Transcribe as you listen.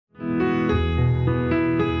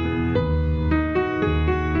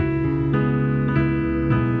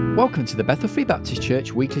Welcome to the Bethel Free Baptist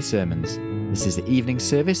Church weekly sermons. This is the evening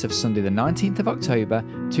service of Sunday the 19th of October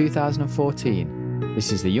 2014.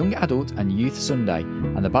 This is the Young Adult and Youth Sunday,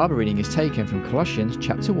 and the Bible reading is taken from Colossians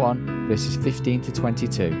chapter 1 verses 15 to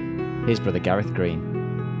 22. Here's Brother Gareth Green.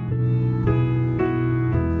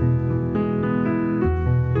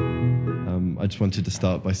 I just wanted to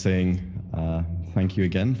start by saying thank you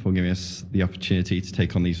again for giving us the opportunity to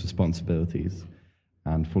take on these responsibilities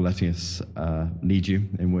and for letting us lead you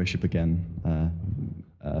in worship again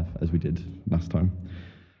as we did last time.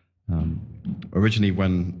 Originally,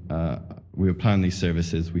 when we were planning these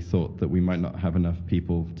services, we thought that we might not have enough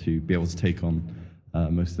people to be able to take on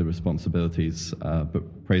most of the responsibilities,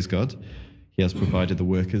 but praise God, He has provided the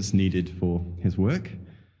workers needed for His work,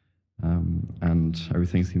 and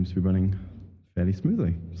everything seems to be running fairly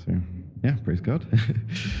smoothly. So, yeah, praise God.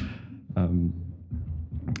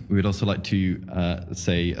 We would also like to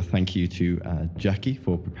say a thank you to Jackie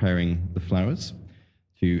for preparing the flowers,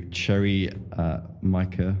 to Cherry,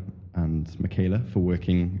 Micah, and Michaela for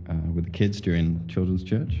working with the kids during Children's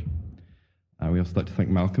Church. We also like to thank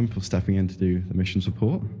Malcolm for stepping in to do the mission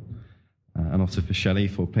support, and also for Shelley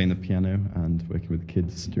for playing the piano and working with the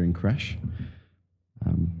kids during creche.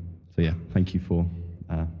 So yeah, thank you for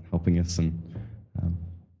helping us, and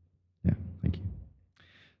yeah, thank you.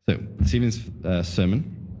 So this evening's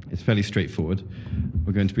sermon is fairly straightforward.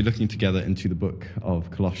 We're going to be looking together into the book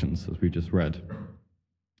of Colossians, as we just read.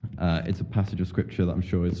 It's a passage of scripture that I'm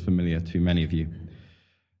sure is familiar to many of you.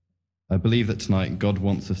 I believe that tonight God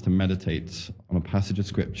wants us to meditate on a passage of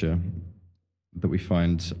scripture that we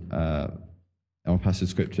find on a passage of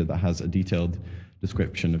scripture that has a detailed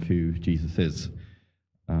description of who Jesus is.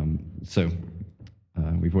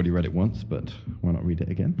 We've already read it once, but why not read it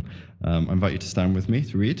again? I invite you to stand with me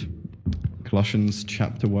to read Colossians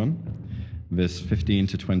chapter 1, verse 15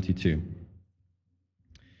 to 22.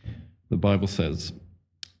 The Bible says,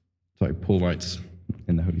 Paul writes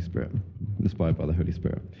in the Holy Spirit, inspired by the Holy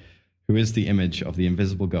Spirit, who is the image of the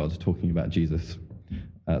invisible God, talking about Jesus,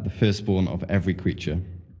 the firstborn of every creature.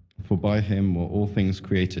 For by him were all things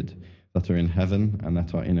created that are in heaven and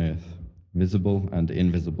that are in earth, visible and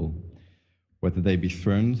invisible, whether they be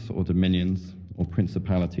thrones or dominions or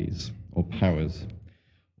principalities or powers.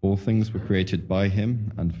 All things were created by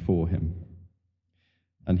him and for him.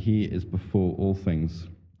 And he is before all things,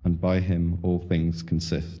 and by him all things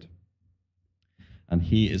consist. And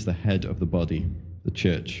he is the head of the body, the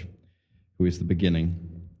church, who is the beginning,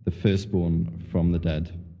 the firstborn from the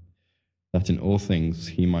dead, that in all things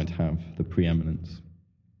he might have the preeminence.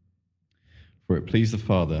 For it pleased the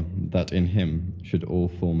Father that in him should all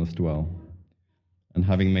fullness dwell, and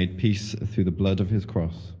having made peace through the blood of his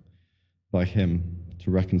cross, by him to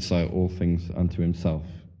reconcile all things unto himself.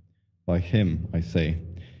 By him, I say,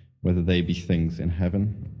 whether they be things in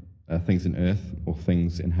heaven, things in earth, or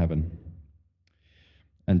things in heaven.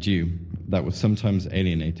 And you, that were sometimes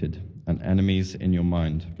alienated, and enemies in your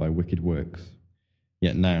mind by wicked works,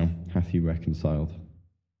 yet now hath he reconciled,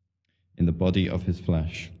 in the body of his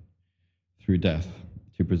flesh, through death,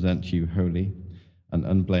 to present you holy and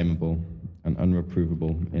unblameable and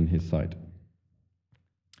unreprovable in his sight.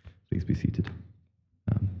 Please be seated.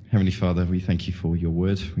 Heavenly Father, we thank you for your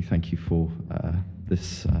word. We thank you for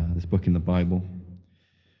this book in the Bible.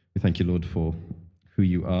 We thank you, Lord, for who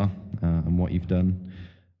you are and what you've done.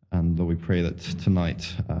 And Lord, we pray that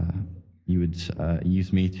tonight you would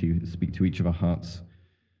use me to speak to each of our hearts,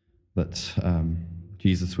 that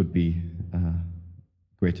Jesus would be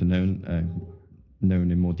greater known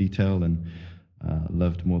in more detail and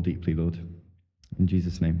loved more deeply, Lord. In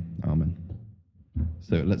Jesus' name, amen.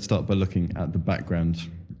 So let's start by looking at the background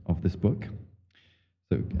of this book.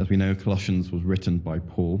 So as we know, Colossians was written by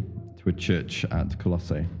Paul to a church at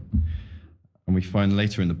Colossae. And we find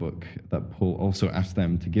later in the book that Paul also asked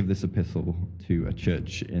them to give this epistle to a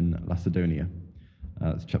church in Lacedonia.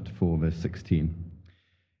 That's chapter 4, verse 16.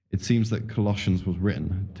 It seems that Colossians was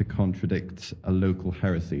written to contradict a local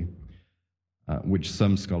heresy, which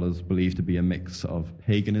some scholars believe to be a mix of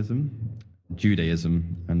paganism,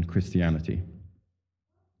 Judaism, and Christianity.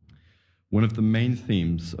 One of the main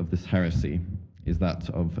themes of this heresy is that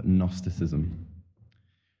of Gnosticism,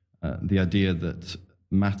 the idea that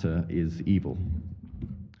matter is evil.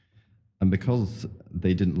 And because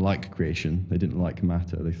they didn't like creation, they didn't like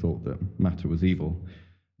matter, they thought that matter was evil,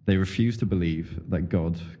 they refused to believe that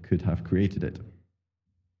God could have created it,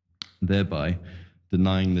 thereby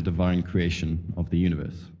denying the divine creation of the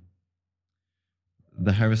universe.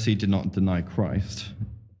 The heresy did not deny Christ,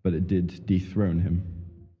 but it did dethrone him.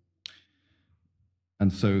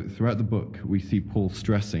 And so throughout the book, we see Paul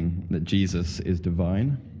stressing that Jesus is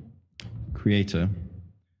divine, creator,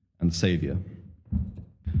 and Saviour.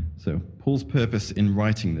 So, Paul's purpose in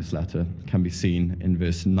writing this letter can be seen in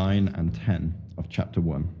verse 9 and 10 of chapter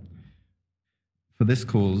 1. For this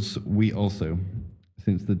cause we also,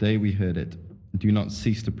 since the day we heard it, do not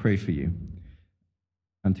cease to pray for you,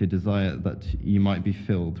 and to desire that ye might be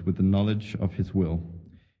filled with the knowledge of his will,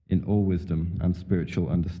 in all wisdom and spiritual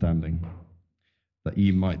understanding, that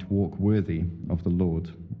ye might walk worthy of the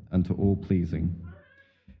Lord, unto all pleasing,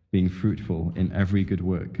 being fruitful in every good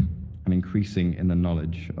work, and increasing in the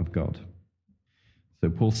knowledge of God. So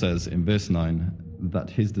Paul says in verse 9 that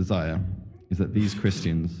his desire is that these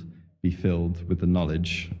Christians be filled with the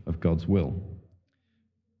knowledge of God's will,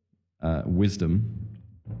 wisdom,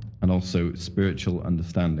 and also spiritual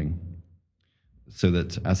understanding, so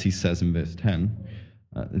that, as he says in verse 10,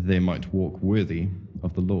 they might walk worthy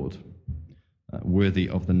of the Lord, worthy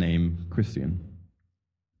of the name Christian,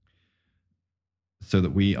 so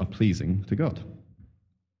that we are pleasing to God,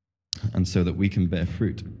 and so that we can bear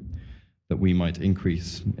fruit, that we might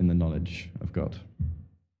increase in the knowledge of God.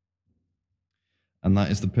 And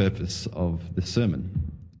that is the purpose of this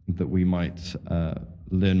sermon, that we might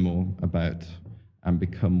learn more about and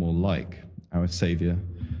become more like our Saviour,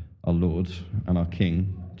 our Lord, and our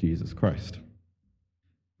King, Jesus Christ.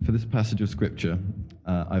 For this passage of Scripture,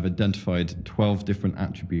 I've identified 12 different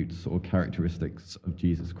attributes or characteristics of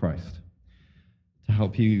Jesus Christ. To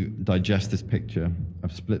help you digest this picture,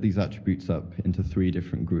 I've split these attributes up into 3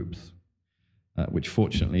 different groups, which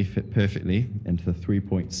fortunately fit perfectly into the 3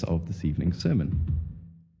 points of this evening's sermon.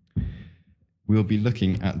 We'll be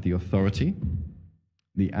looking at the authority,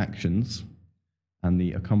 the actions, and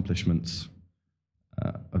the accomplishments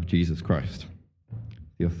of Jesus Christ.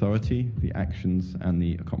 The authority, the actions, and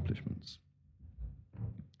the accomplishments.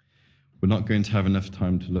 We're not going to have enough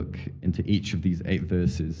time to look into each of these 8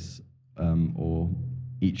 verses or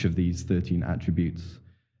each of these 13 attributes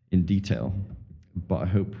in detail, but I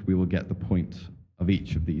hope we will get the point of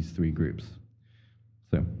each of these 3 groups.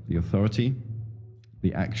 So, the authority,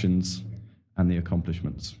 the actions, and the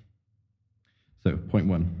accomplishments. So, point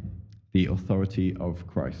 1, the authority of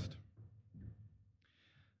Christ.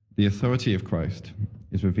 The authority of Christ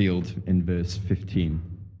is revealed in verse 15.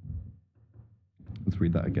 Let's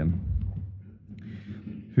read that again.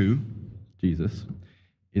 Who, Jesus,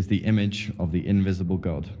 is the image of the invisible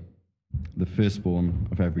God, the firstborn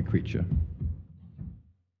of every creature.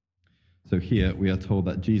 So here we are told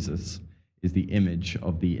that Jesus is the image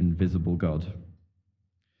of the invisible God.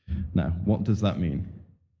 Now, what does that mean?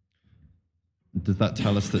 Does that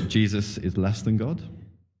tell us that Jesus is less than God?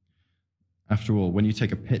 After all, when you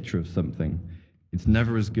take a picture of something, it's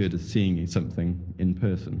never as good as seeing something in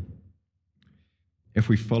person. If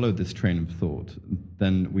we follow this train of thought,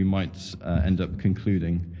 then we might end up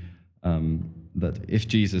concluding that if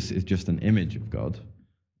Jesus is just an image of God,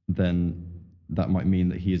 then that might mean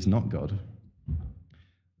that he is not God.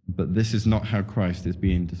 But this is not how Christ is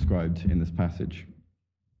being described in this passage.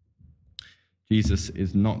 Jesus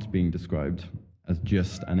is not being described as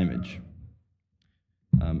just an image,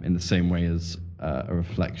 in the same way as a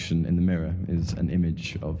reflection in the mirror is an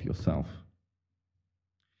image of yourself.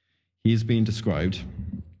 He is being described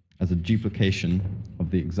as a duplication of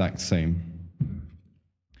the exact same,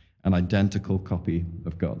 an identical copy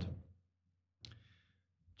of God.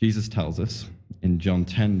 Jesus tells us in John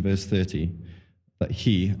 10, verse 30, that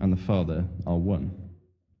he and the Father are one.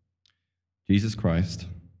 Jesus Christ,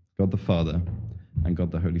 God the Father, and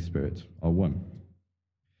God the Holy Spirit are one.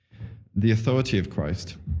 The authority of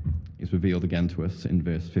Christ is revealed again to us in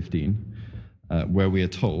verse 15, where we are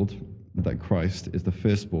told that Christ is the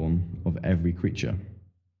firstborn of every creature.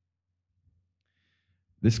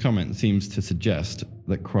 This comment seems to suggest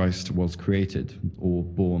that Christ was created or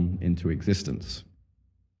born into existence.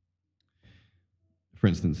 For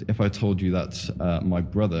instance, if I told you that my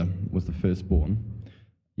brother was the firstborn,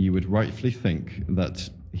 you would rightfully think that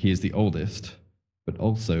he is the oldest, but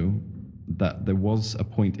also that there was a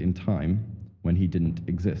point in time when he didn't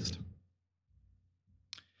exist.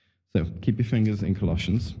 So keep your fingers in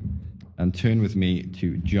Colossians and turn with me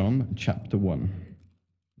to John chapter 1.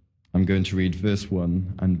 I'm going to read verse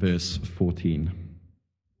 1 and verse 14.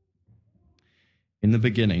 In the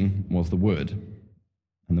beginning was the Word,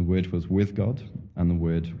 and the Word was with God, and the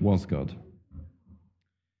Word was God.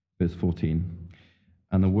 Verse 14.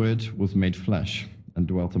 And the Word was made flesh and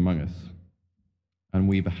dwelt among us, and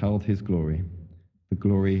we beheld his glory, the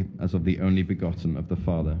glory as of the only begotten of the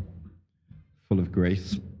Father, full of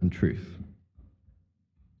grace and truth.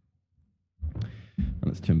 And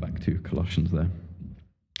let's turn back to Colossians there.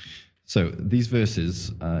 So these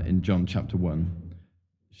verses in John chapter 1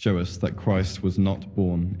 show us that Christ was not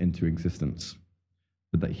born into existence,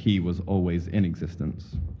 but that he was always in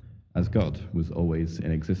existence, as God was always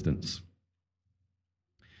in existence.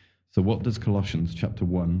 So what does Colossians chapter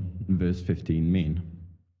 1, verse 15 mean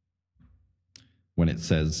when it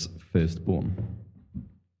says firstborn?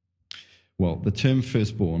 Well, the term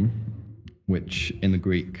firstborn, which in the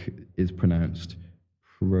Greek is pronounced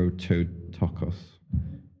prototokos.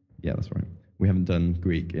 Yeah, that's right. We haven't done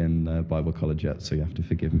Greek in Bible college yet, so you have to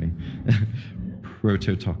forgive me.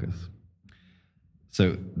 Prototokos.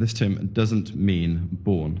 So this term doesn't mean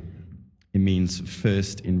born. It means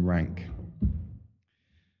first in rank.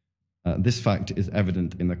 This fact is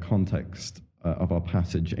evident in the context of our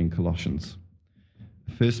passage in Colossians.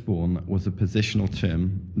 Firstborn was a positional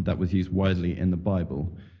term that was used widely in the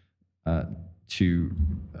Bible to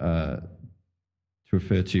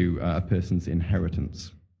refer to a person's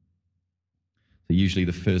inheritance. So usually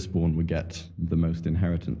the firstborn would get the most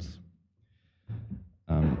inheritance.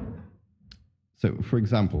 So for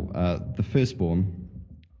example, the firstborn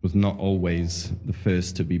was not always the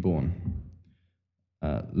first to be born.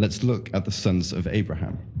 Let's look at the sons of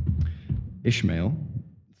Abraham. Ishmael,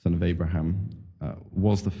 son of Abraham,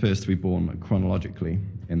 was the first to be born chronologically,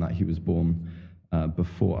 in that he was born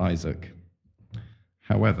before Isaac.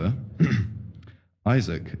 However,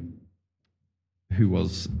 Isaac, who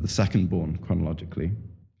was the second born chronologically,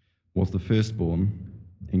 was the firstborn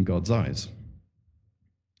in God's eyes,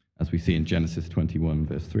 as we see in Genesis 21,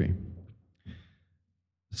 verse 3.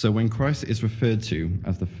 So when Christ is referred to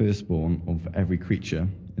as the firstborn of every creature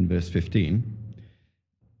in verse 15,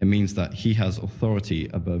 it means that he has authority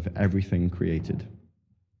above everything created.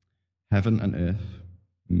 Heaven and earth,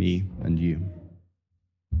 me and you.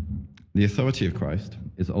 The authority of Christ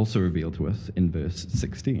is also revealed to us in verse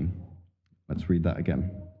 16. Let's read that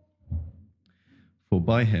again. For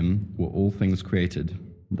by him were all things created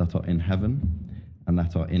that are in heaven and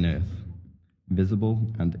that are in earth, visible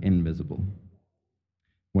and invisible,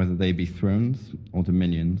 whether they be thrones or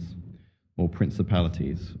dominions or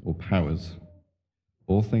principalities or powers.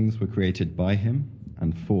 All things were created by him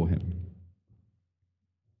and for him.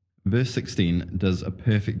 Verse 16 does a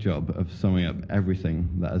perfect job of summing up everything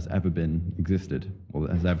that has ever been existed, or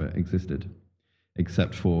that has ever existed,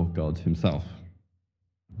 except for God himself.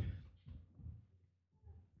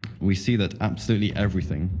 We see that absolutely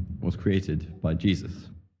everything was created by Jesus,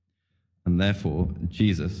 and therefore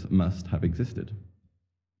Jesus must have existed.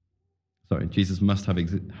 Jesus must have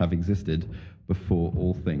existed before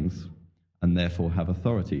all things, and therefore have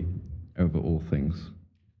authority over all things.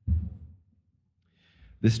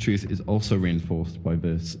 This truth is also reinforced by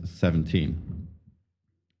verse 17.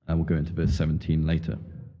 And we'll go into verse 17 later.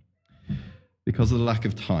 Because of the lack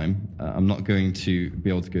of time, I'm not going to be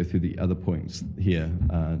able to go through the other points here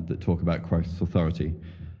that talk about Christ's authority.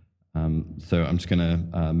 So I'm just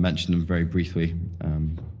going to mention them very briefly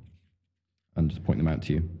and just point them out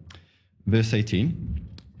to you. Verse 18,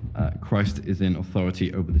 Christ is in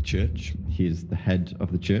authority over the church. He is the head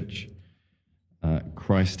of the church.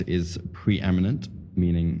 Christ is preeminent,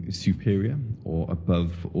 meaning superior or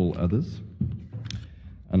above all others.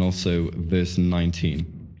 And also verse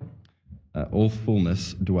 19, all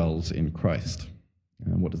fullness dwells in Christ.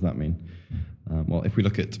 What does that mean? Well, if we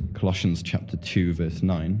look at Colossians chapter 2, verse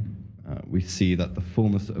 9, we see that the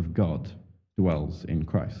fullness of God dwells in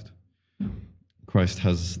Christ. Christ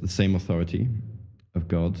has the same authority of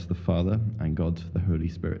God the Father and God the Holy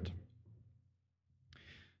Spirit.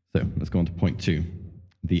 So let's go on to point 2,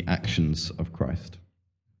 the actions of Christ.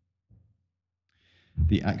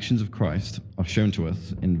 The actions of Christ are shown to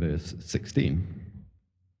us in verse 16.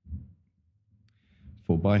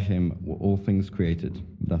 For by him were all things created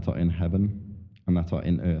that are in heaven and that are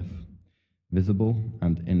in earth, visible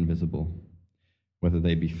and invisible, whether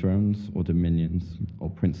they be thrones or dominions or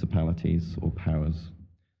principalities or powers.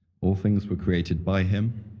 All things were created by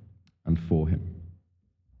him and for him.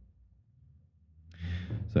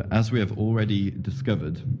 So as we have already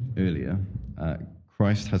discovered earlier,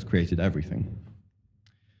 Christ has created everything.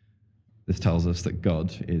 This tells us that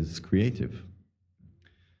God is creative.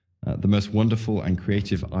 The most wonderful and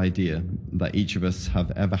creative idea that each of us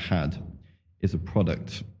have ever had is a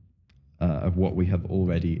product of what we have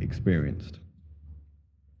already experienced.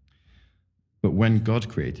 But when God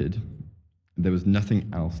created, there was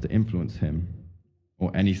nothing else to influence him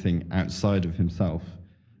or anything outside of himself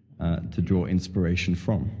to draw inspiration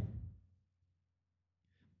from.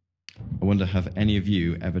 I wonder, have any of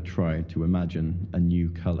you ever tried to imagine a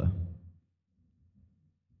new color?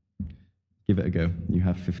 Give it a go. You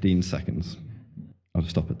have 15 seconds. I'll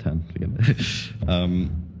just stop at 10.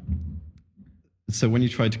 So when you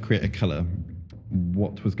tried to create a color,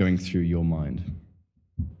 what was going through your mind?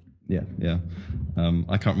 Yeah.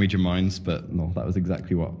 I can't read your minds, but no, that was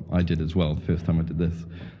exactly what I did as well the first time I did this.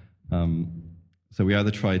 So we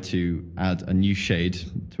either try to add a new shade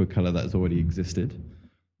to a color that has already existed,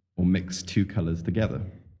 or mix two colors together.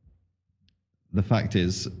 The fact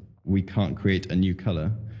is, we can't create a new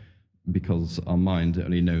color because our mind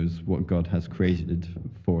only knows what God has created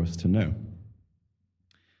for us to know.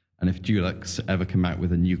 And if Dulux ever come out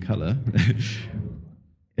with a new color,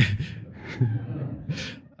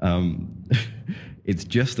 it's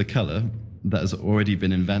just a color that has already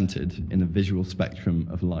been invented in a visual spectrum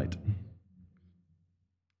of light.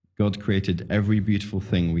 God created every beautiful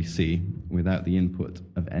thing we see without the input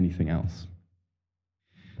of anything else.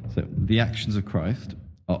 So the actions of Christ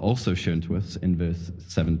are also shown to us in verse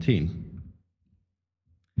 17.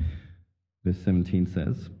 Verse 17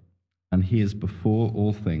 says, "And he is before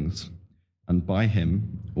all things, and by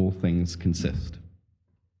him all things consist."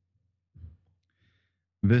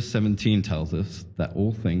 Verse 17 tells us that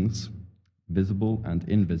all things, visible and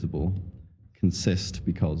invisible, consist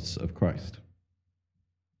because of Christ.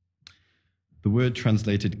 The word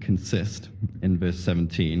translated consist in verse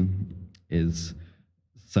 17 is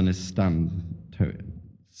sunistano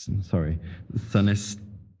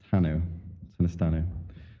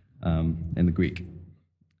in the Greek.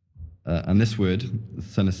 And this word,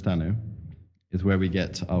 sunistano, is where we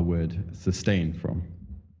get our word sustain from.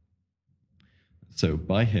 So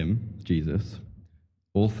by him, Jesus,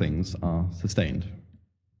 all things are sustained.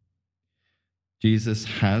 Jesus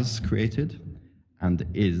has created and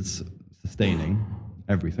is sustaining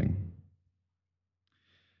everything.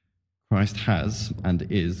 Christ has and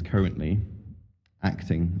is currently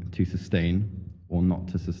acting to sustain or not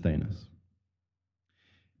to sustain us.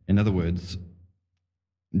 In other words,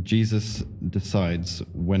 Jesus decides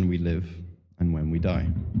when we live and when we die.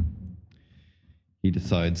 He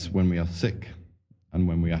decides when we are sick and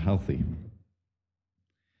when we are healthy.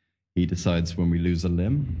 He decides when we lose a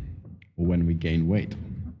limb or when we gain weight,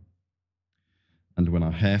 and when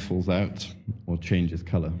our hair falls out or changes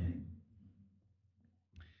color.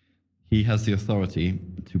 He has the authority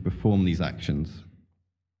to perform these actions.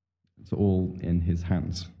 It's all in his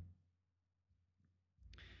hands.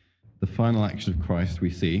 The final action of Christ we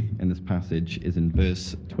see in this passage is in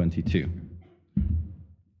verse 22.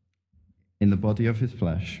 In the body of his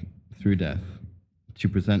flesh, through death, to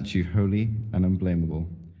present you holy and unblameable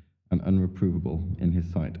and unreprovable in his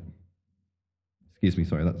sight.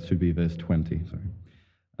 That should be verse 20,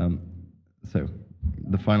 So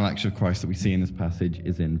the final action of Christ that we see in this passage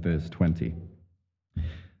is in verse 20.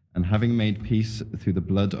 And having made peace through the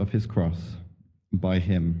blood of his cross, by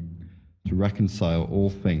him to reconcile all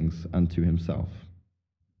things unto himself.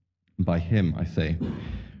 By him, I say,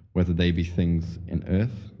 whether they be things in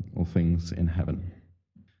earth or things in heaven.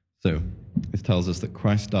 So, this tells us that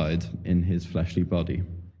Christ died in his fleshly body.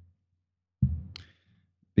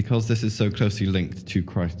 Because this is so closely linked to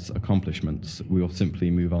Christ's accomplishments, we will simply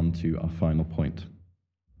move on to our final point.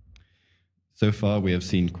 So far, we have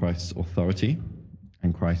seen Christ's authority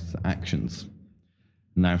and Christ's actions.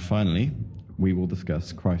 Now, finally, we will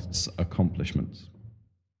discuss Christ's accomplishments.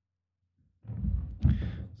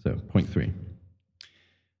 So, point 3.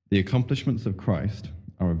 The accomplishments of Christ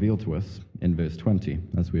are revealed to us in verse 20,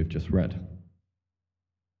 as we have just read.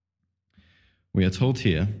 We are told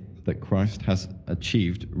here that Christ has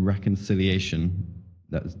achieved reconciliation,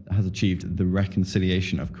 that has achieved the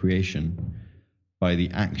reconciliation of creation by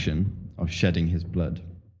the action of shedding his blood.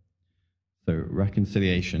 So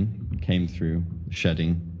reconciliation came through the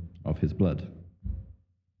shedding of his blood.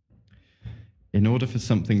 In order for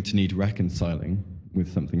something to need reconciling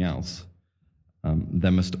with something else,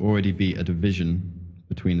 there must already be a division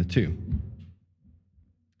between the two.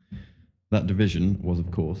 That division was,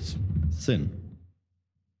 of course, sin.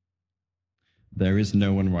 There is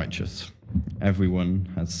no one righteous. Everyone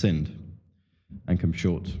has sinned and come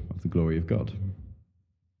short of the glory of God.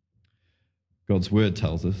 God's word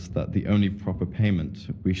tells us that the only proper payment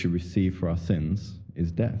we should receive for our sins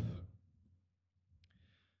is death.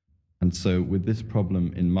 And so, with this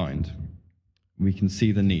problem in mind, we can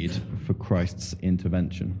see the need for Christ's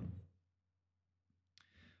intervention.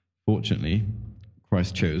 Fortunately,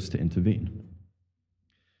 Christ chose to intervene.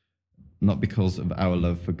 Not because of our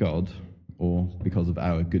love for God or because of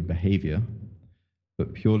our good behavior,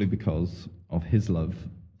 but purely because of his love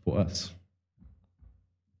for us.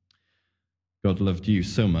 God loved you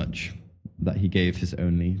so much that he gave his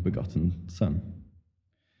only begotten Son,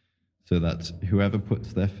 so that whoever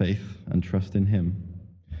puts their faith and trust in him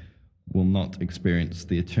will not experience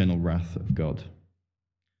the eternal wrath of God,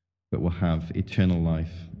 but will have eternal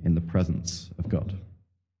life in the presence of God.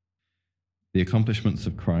 The accomplishments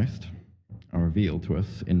of Christ are revealed to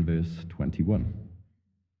us in verse 21.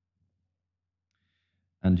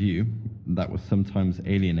 And you, that was sometimes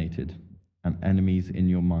alienated and enemies in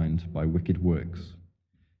your mind by wicked works,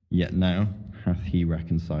 yet now hath he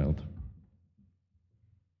reconciled.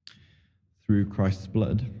 Through Christ's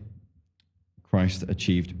blood, Christ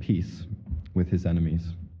achieved peace with his enemies.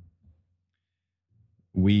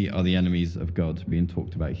 We are the enemies of God being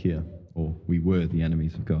talked about here, or we were the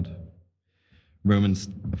enemies of God. Romans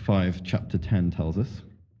 5, chapter 10 tells us,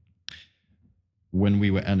 when we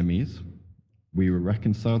were enemies, we were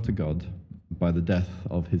reconciled to God by the death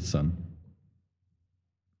of his Son.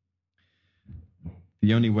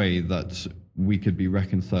 The only way that we could be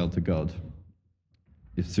reconciled to God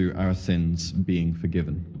is through our sins being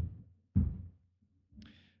forgiven.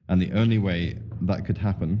 And the only way that could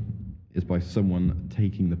happen is by someone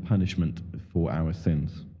taking the punishment for our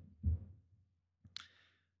sins.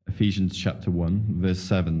 Ephesians chapter 1, verse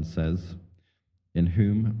 7 says, in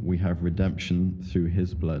whom we have redemption through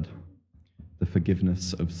his blood, the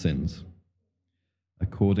forgiveness of sins,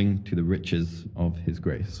 according to the riches of his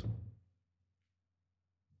grace.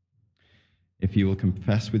 If you will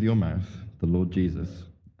confess with your mouth the Lord Jesus,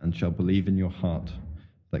 and shall believe in your heart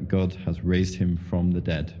that God has raised him from the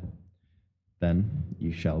dead, then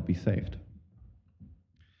you shall be saved.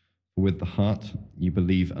 For with the heart you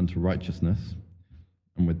believe unto righteousness,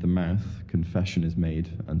 and with the mouth confession is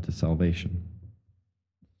made unto salvation.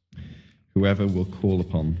 Whoever will call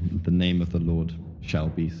upon the name of the Lord shall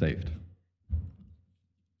be saved.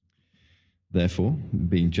 Therefore,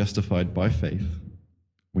 being justified by faith,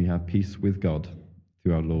 we have peace with God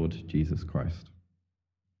through our Lord Jesus Christ.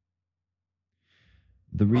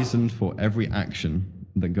 The reason for every action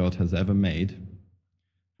that God has ever made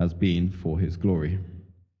has been for his glory.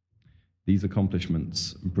 These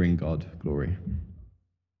accomplishments bring God glory.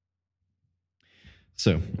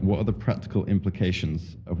 So, what are the practical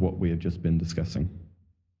implications of what we have just been discussing?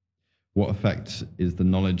 What effect is the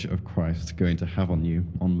knowledge of Christ going to have on you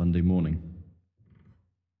on Monday morning?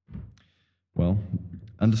 Well,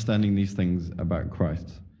 understanding these things about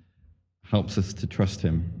Christ helps us to trust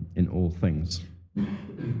him in all things.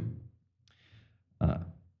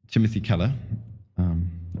 Timothy Keller,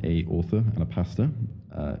 a author and a pastor,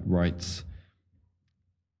 writes,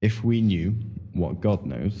 if we knew what God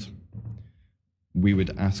knows, we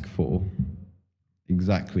would ask for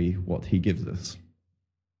exactly what he gives us.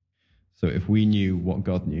 So if we knew what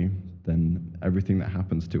God knew, then everything that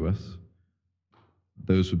happens to us,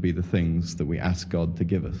 those would be the things that we ask God to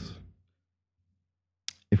give us.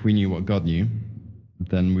 If we knew what God knew,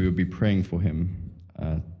 then we would be praying for him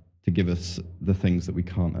to give us the things that we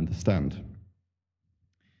can't understand.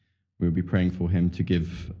 We would be praying for him to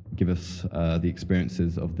give us the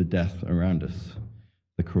experiences of the death around us,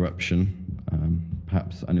 the corruption,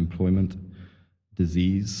 perhaps unemployment,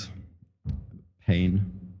 disease,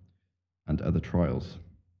 pain, and other trials.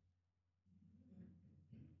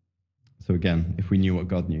 So again, if we knew what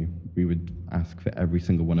God knew, we would ask for every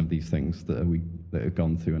single one of these things that have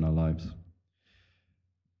gone through in our lives.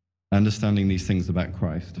 Understanding these things about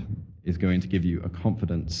Christ is going to give you a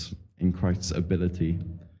confidence in Christ's ability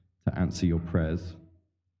to answer your prayers,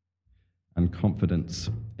 and confidence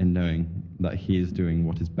in knowing that he is doing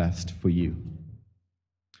what is best for you.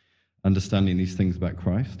 Understanding these things about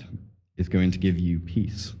Christ is going to give you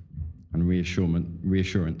peace and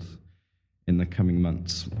reassurance in the coming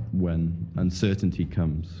months when uncertainty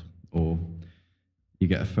comes or you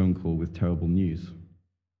get a phone call with terrible news.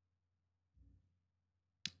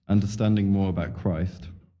 Understanding more about Christ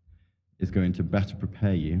is going to better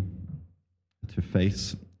prepare you to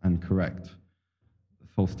face and correct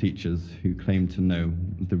false teachers who claim to know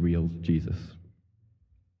the real Jesus.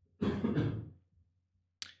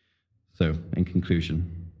 So, in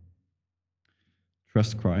conclusion,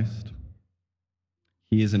 trust Christ.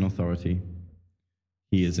 He is in authority.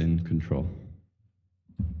 He is in control.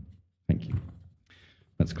 Thank you.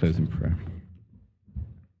 Let's close in prayer.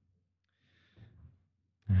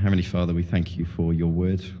 Heavenly Father, we thank you for your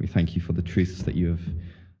word. We thank you for the truths that you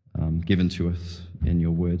have given to us in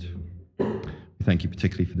your word. We thank you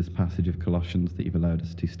particularly for this passage of Colossians that you've allowed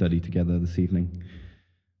us to study together this evening.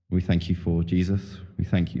 We thank you for Jesus. We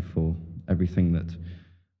thank you for everything that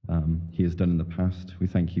he has done in the past. We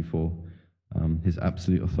thank you for his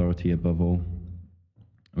absolute authority above all.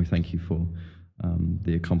 We thank you for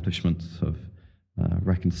the accomplishments of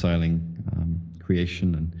reconciling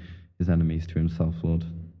creation and his enemies to himself, Lord.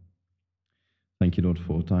 Thank you, Lord,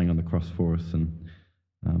 for dying on the cross for us and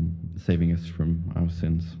saving us from our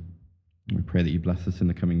sins. We pray that you bless us in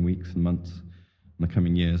the coming weeks and months, in the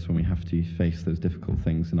coming years when we have to face those difficult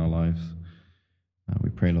things in our lives. We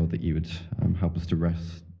pray, Lord, that you would help us to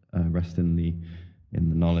rest in the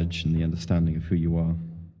knowledge and the understanding of who you are.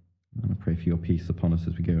 And I pray for your peace upon us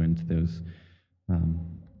as we go into those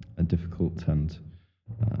difficult and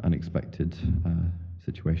unexpected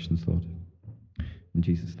situations, Lord. In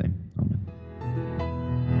Jesus' name, amen.